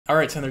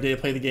Alright, it's another day to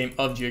play the game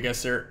of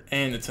GeoGuessr,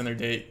 and it's another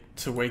day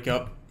to wake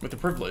up with the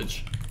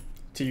privilege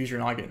to use your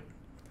noggin.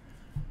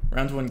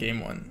 Round 1, game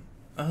 1.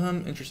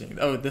 Interesting.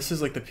 Oh, this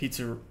is like the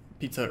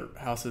pizza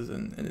houses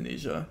in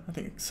Indonesia. I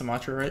think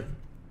Sumatra, right?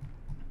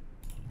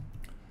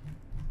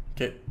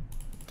 Okay.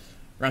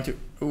 Round 2.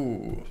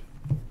 Ooh.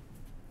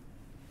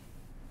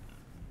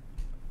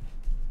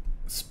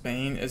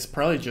 Spain is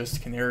probably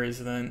just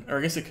Canaries then. Or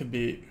I guess it could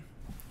be...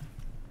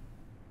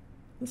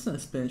 That's not a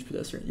Spanish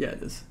pedestrian. Yeah,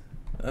 it is.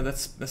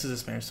 This is a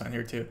Spanish sign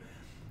here too.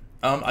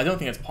 I don't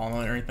think it's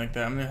Palma or anything like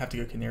that. I'm gonna have to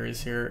go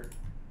Canaries here.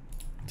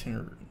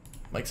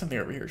 Like something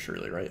over here,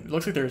 surely, right? It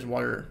looks like there's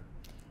water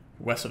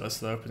west of us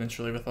though,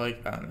 potentially with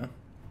like, I don't know.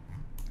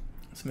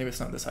 So maybe it's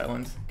not this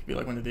island. It could be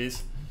like one of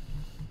these.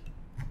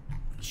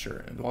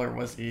 Sure, the water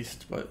was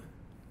east, but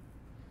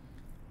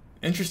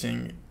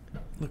interesting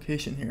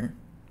location here.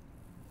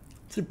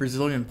 It's a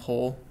Brazilian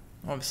pole,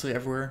 obviously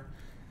everywhere.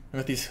 And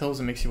with these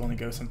hills, it makes you want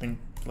to go something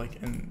like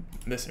in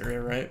this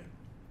area, right?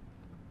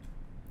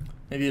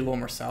 Maybe a little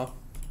more south.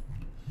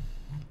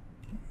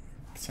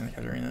 Santa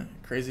Catarina,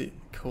 crazy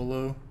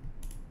Colo.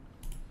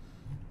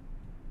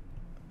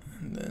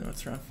 And then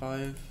what's round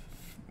 5?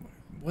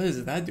 What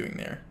is that doing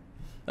there?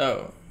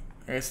 Oh,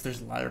 I guess there's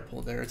a ladder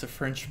pole there. It's a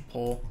French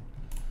pole.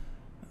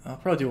 I'll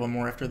probably do one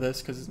more after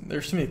this because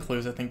there's too many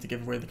clues, I think, to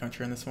give away the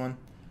country in this one.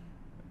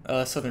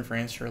 Southern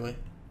France, surely.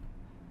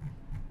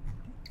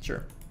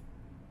 Sure.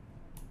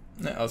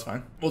 No, that was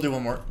fine. We'll do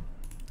one more.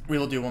 We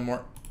will do one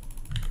more.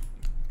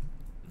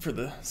 For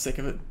the sake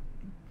of it.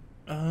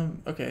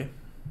 Okay.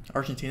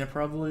 Argentina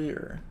probably,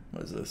 or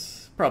what is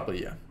this?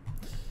 Probably, yeah.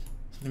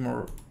 Something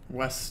more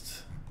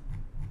west.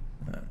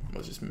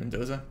 Was just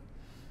Mendoza.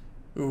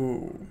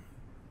 Ooh.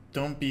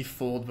 Don't be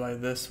fooled by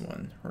this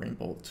one,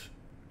 Rainbolt.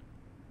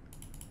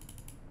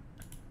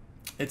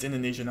 It's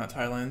Indonesia, not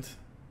Thailand.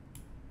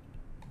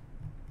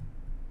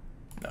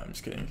 No, I'm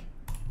just kidding.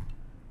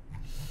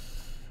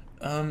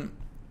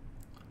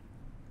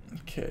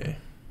 Okay.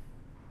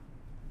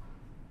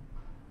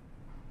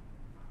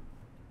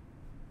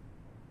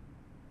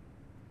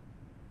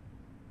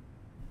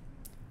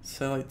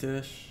 Satellite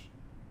dish.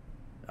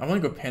 I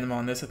want to go Panama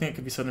on this. I think it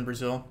could be southern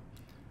Brazil.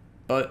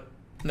 But,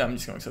 no, I'm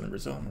just going southern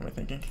Brazil. What am I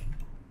thinking?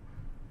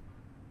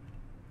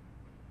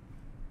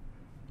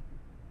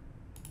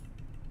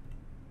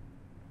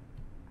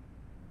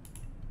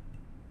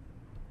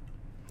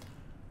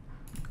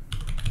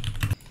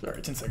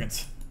 Sorry, 10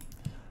 seconds.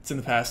 It's in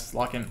the past.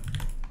 Lock in.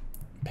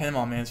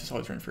 Panama, man, it's just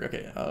always running free.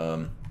 Okay,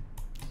 I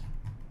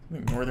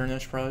think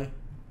northern-ish probably.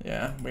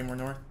 Yeah, way more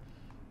north.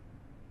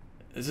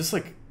 Is this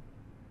like...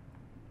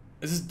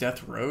 Is this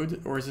Death Road,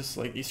 or is this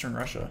like Eastern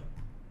Russia?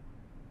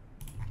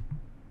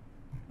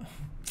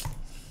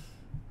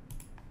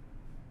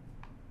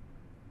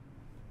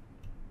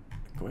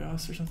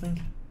 Goiás or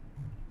something?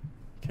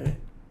 Okay.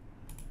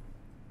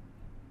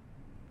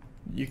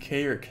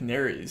 UK or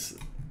Canaries?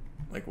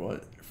 Like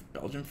what?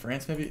 Belgium,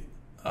 France maybe?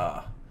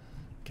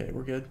 Okay,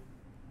 we're good.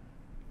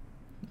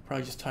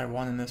 Probably just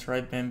Taiwan in this,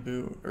 right?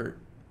 Bamboo, or it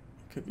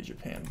could be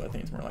Japan, but I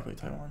think it's more likely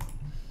Taiwan.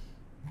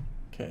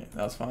 Okay,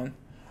 that was fine.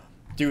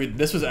 Dude,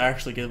 this was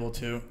actually gettable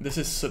too. This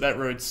is that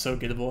road's so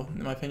gettable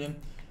in my opinion.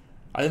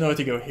 I didn't know what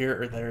to go here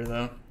or there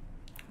though,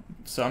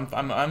 so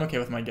I'm okay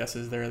with my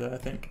guesses there though. I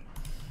think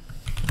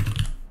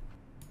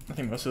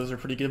most of those are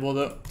pretty gettable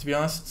though, to be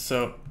honest.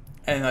 So,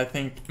 and I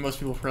think most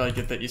people probably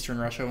get the Eastern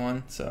Russia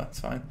one, so it's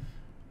fine.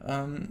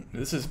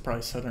 This is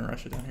probably southern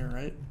Russia down here,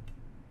 right?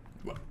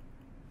 What?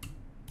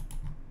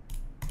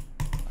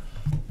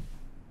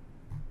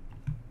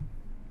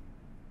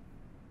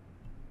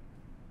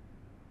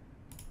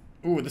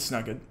 Ooh, this is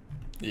not good.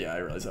 Yeah, I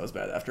realized that was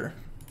bad after.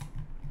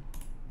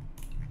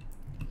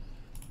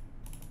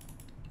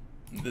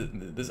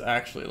 This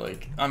actually,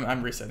 like,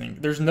 I'm resetting.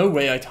 There's no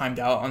way I timed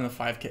out on the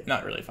 5K.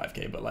 Not really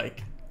 5K, but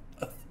like,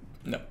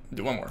 no,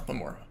 do one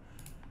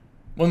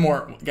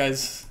more,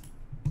 guys.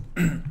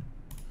 I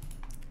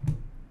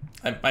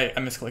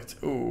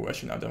misclicked. Ooh, I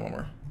should not have done one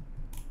more.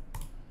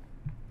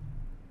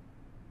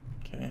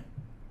 Okay.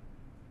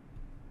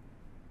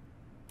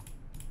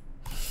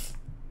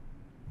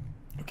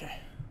 Okay.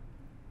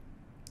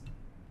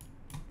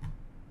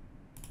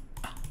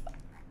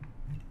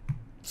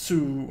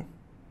 Sue.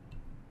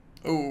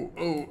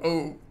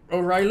 Oh,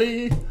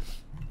 O'Reilly.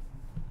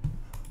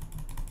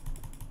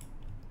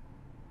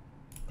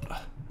 That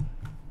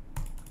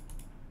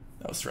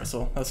was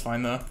stressful. That's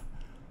fine though.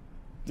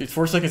 Dude,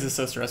 4 seconds is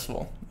so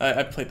stressful.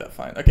 I played that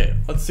fine. Okay,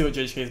 let's see what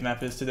JHK's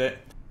map is today.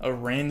 A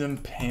random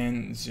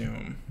pan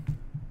zoom.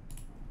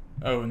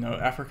 Oh no,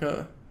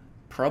 Africa.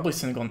 Probably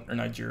Senegal or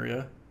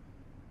Nigeria.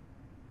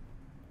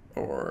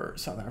 Or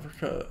South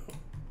Africa.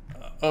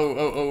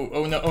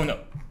 Oh no.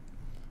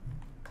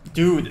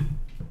 Dude.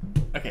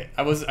 Okay,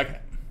 okay.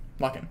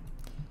 Lock in.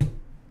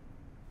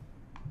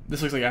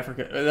 This looks like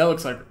Africa. That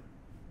looks like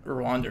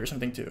Rwanda or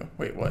something too.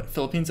 Wait, what?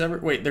 Philippines ever?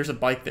 Wait, there's a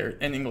bike there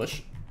in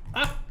English.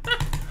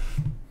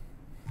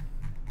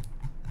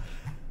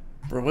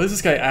 Bro, what is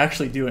this guy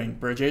actually doing?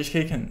 Bro,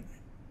 JHK can...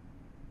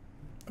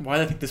 Why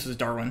did I think this was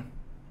Darwin?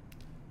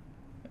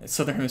 It's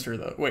Southern Hemisphere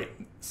though. Wait,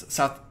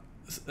 South.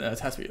 It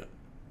has to be.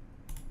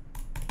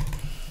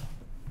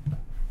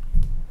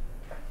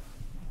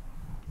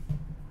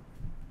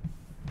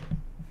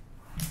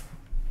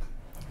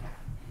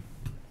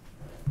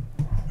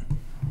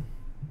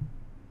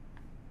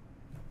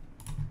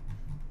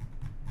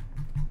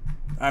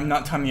 I'm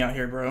not timing out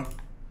here, bro.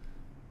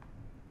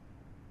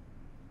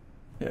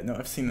 Yeah, no,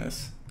 I've seen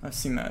this. I've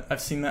seen that. I've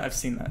seen that. I've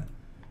seen that.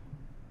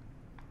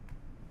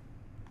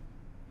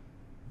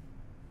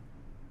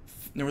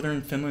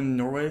 Northern Finland,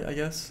 Norway, I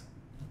guess.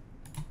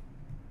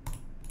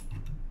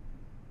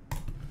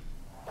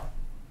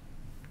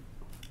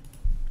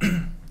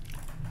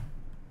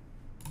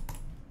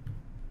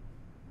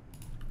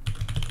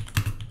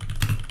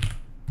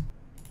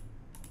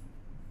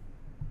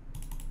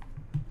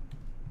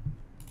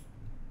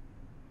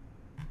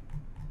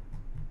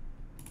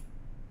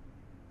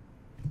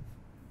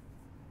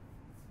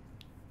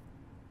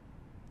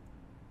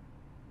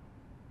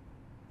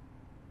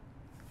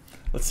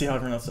 Let's see how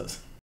everyone else does.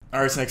 All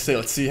right, so next day,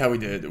 let's see how we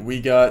did.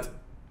 We're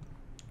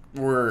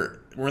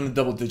in the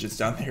double digits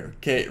down here.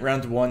 Okay,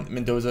 round 1,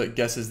 Mendoza,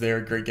 guesses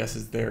there, great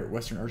guesses there.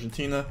 Western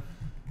Argentina,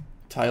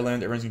 Thailand,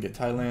 everyone's gonna get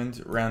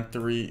Thailand. Round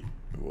 3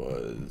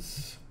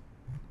 was,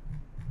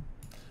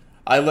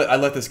 I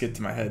let this get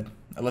to my head.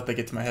 I let that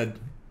get to my head.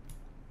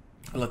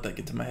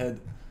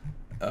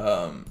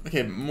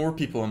 Okay, more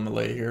people in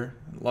Malay here.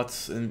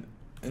 Lots in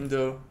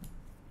Indo.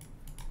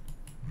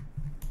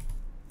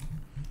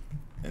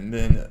 And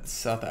then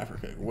South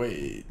Africa.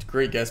 Wait,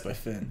 great guess by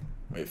Finn.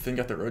 Wait, Finn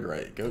got the road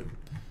right. Goat.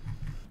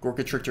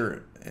 Gorka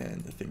Trichter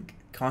and I think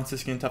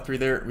Consis getting top 3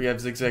 there. We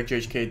have Zigzag,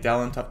 JHK,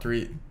 Dallin top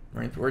 3.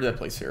 Where did I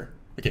place here?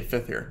 Okay,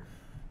 5th here.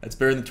 That's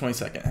better than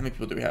 22nd. How many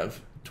people do we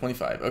have?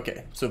 25.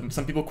 Okay, so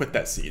some people quit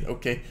that seed.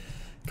 Okay,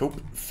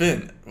 Cope.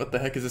 Finn, what the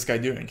heck is this guy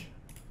doing?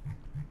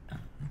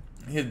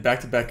 He had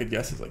back-to-back good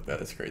guesses like that.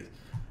 That's crazy.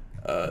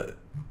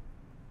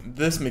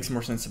 This makes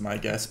more sense to my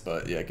guess,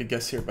 but yeah, good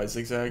guess here by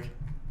Zigzag.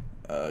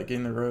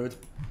 Getting the road.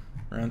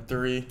 Round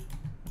 3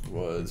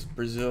 was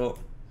Brazil.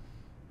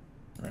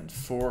 Round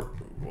 4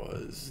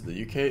 was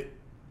the UK. And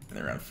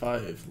then round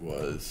 5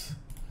 was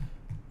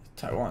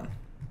Taiwan.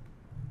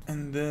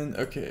 And then,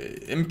 okay,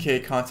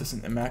 MK, Contis,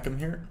 and Imakam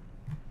here.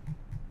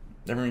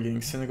 Everyone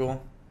getting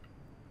Senegal.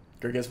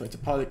 Great guess by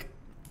Topotic.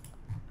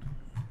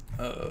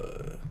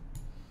 What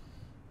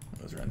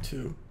was round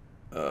 2?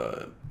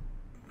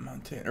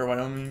 Montana, or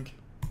Wyoming.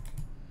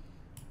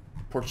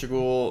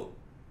 Portugal.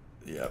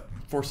 Yeah,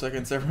 4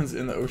 seconds. Everyone's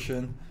in the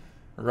ocean.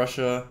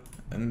 Russia,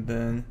 and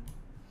then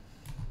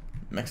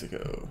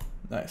Mexico.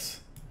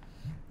 Nice.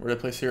 Where did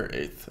I place here?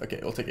 8th. Okay,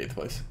 we'll take 8th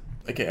place.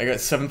 Okay, I got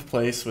 7th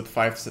place with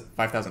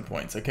 5,000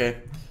 points. Okay.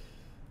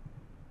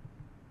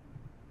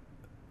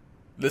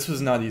 This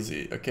was not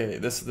easy. Okay,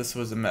 this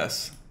was a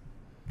mess.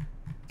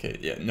 Okay,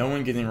 yeah, no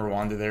one getting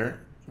Rwanda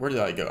there. Where did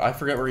I go? I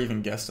forgot where I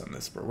even guessed on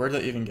this, bro. Where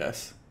did I even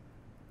guess?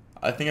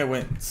 I think I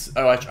went.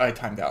 Oh, I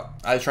timed out.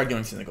 I tried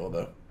going Senegal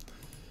though.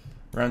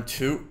 Round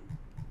 2.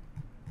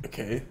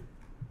 Okay.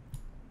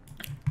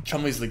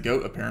 Chumley's the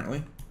GOAT,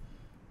 apparently.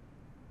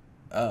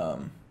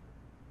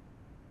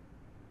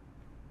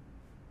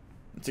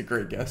 It's a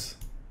great guess.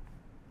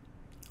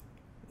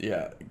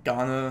 Yeah,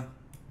 Ghana,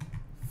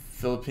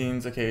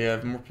 Philippines. Okay,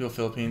 yeah, more people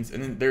Philippines.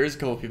 And then there is a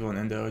couple people in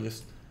Indo. I'm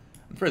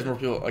surprised more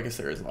people, I guess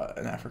there is a lot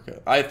in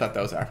Africa. I thought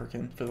that was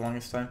African for the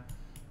longest time.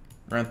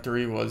 Round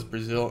 3 was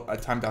Brazil. I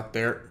timed out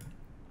there.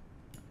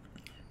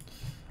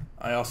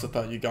 I also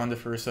thought Uganda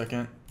for a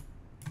second.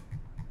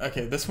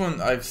 Okay, this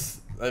one I've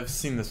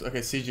seen this.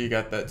 Okay, CG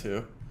got that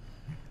too.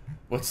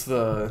 What's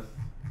the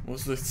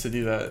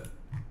city that?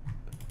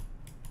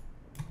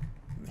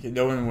 Okay,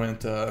 no one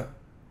went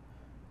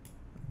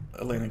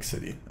Atlantic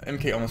City.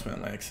 MK almost went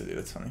Atlantic City.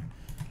 That's funny.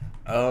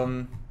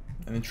 And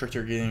then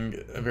Trichter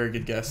getting a very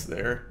good guess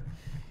there.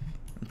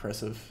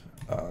 Impressive.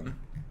 A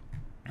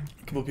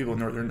couple people in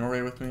Northern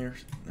Norway with me or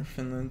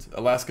Finland.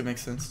 Alaska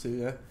makes sense too.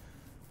 Yeah,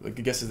 like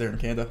good guesses there in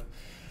Canada.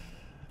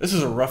 This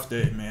was a rough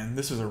day, man.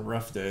 This was a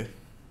rough day.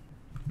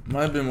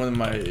 Might have been one of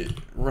my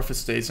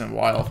roughest days in a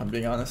while, if I'm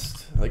being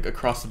honest, like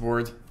across the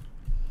board.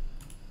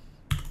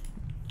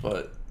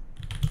 But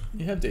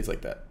you have days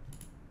like that.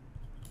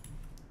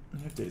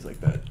 You have days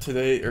like that.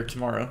 Today, or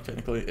tomorrow,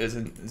 technically, is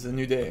a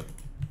new day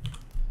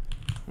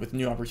with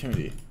new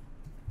opportunity.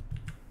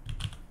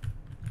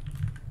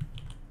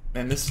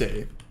 And this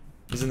day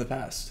is in the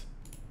past.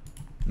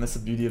 And that's the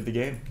beauty of the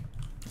game.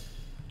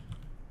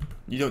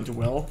 You don't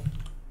dwell,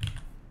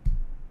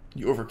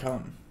 you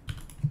overcome.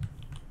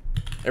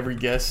 Every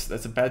guess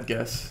that's a bad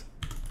guess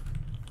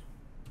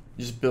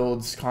just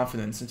builds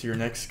confidence into your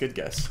next good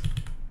guess.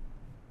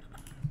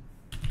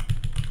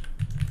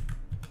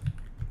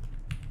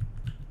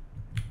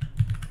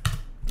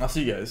 I'll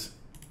see you guys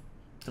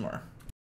tomorrow.